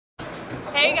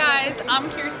Hey guys, I'm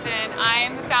Kirsten.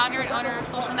 I'm the founder and owner of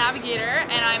Social Navigator,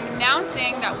 and I'm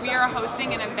announcing that we are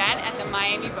hosting an event at the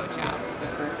Miami Boat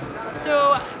Show.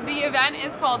 So the event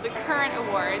is called the Current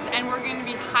Awards, and we're going to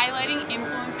be highlighting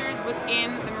influencers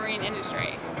within the marine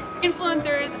industry.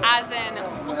 Influencers as in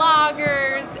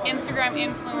bloggers, Instagram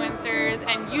influencers,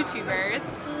 and YouTubers.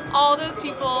 All those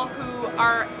people who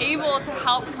are able to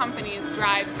help companies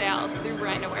drive sales through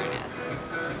brand awareness.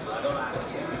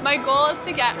 My goal is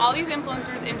to get all these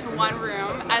influencers into one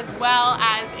room, as well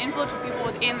as influential people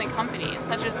within the companies,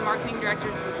 such as marketing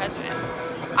directors and presidents.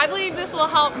 I believe this will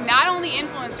help not only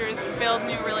influencers build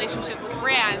new relationships with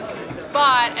brands,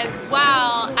 but as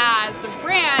well as the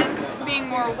brands being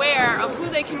more aware of who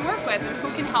they can work with and who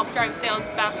can help drive sales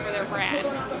best for their brand.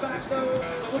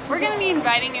 We're going to be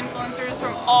inviting influencers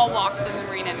from all walks of the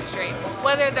marine industry,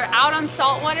 whether they're out on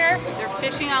saltwater, they're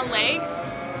fishing on lakes,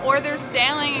 or they're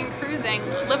sailing and cruising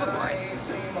liveaboards.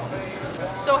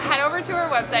 So head over to our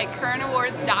website,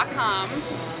 currentawards.com.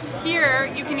 Here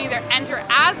you can either enter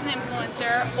as an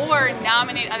influencer or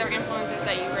nominate other influencers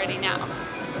that you already know.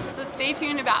 So stay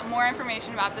tuned about more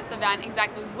information about this event,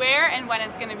 exactly where and when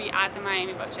it's going to be at the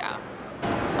Miami Boat Show.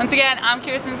 Once again, I'm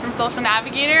Kirsten from Social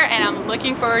Navigator, and I'm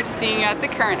looking forward to seeing you at the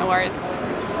Current Awards.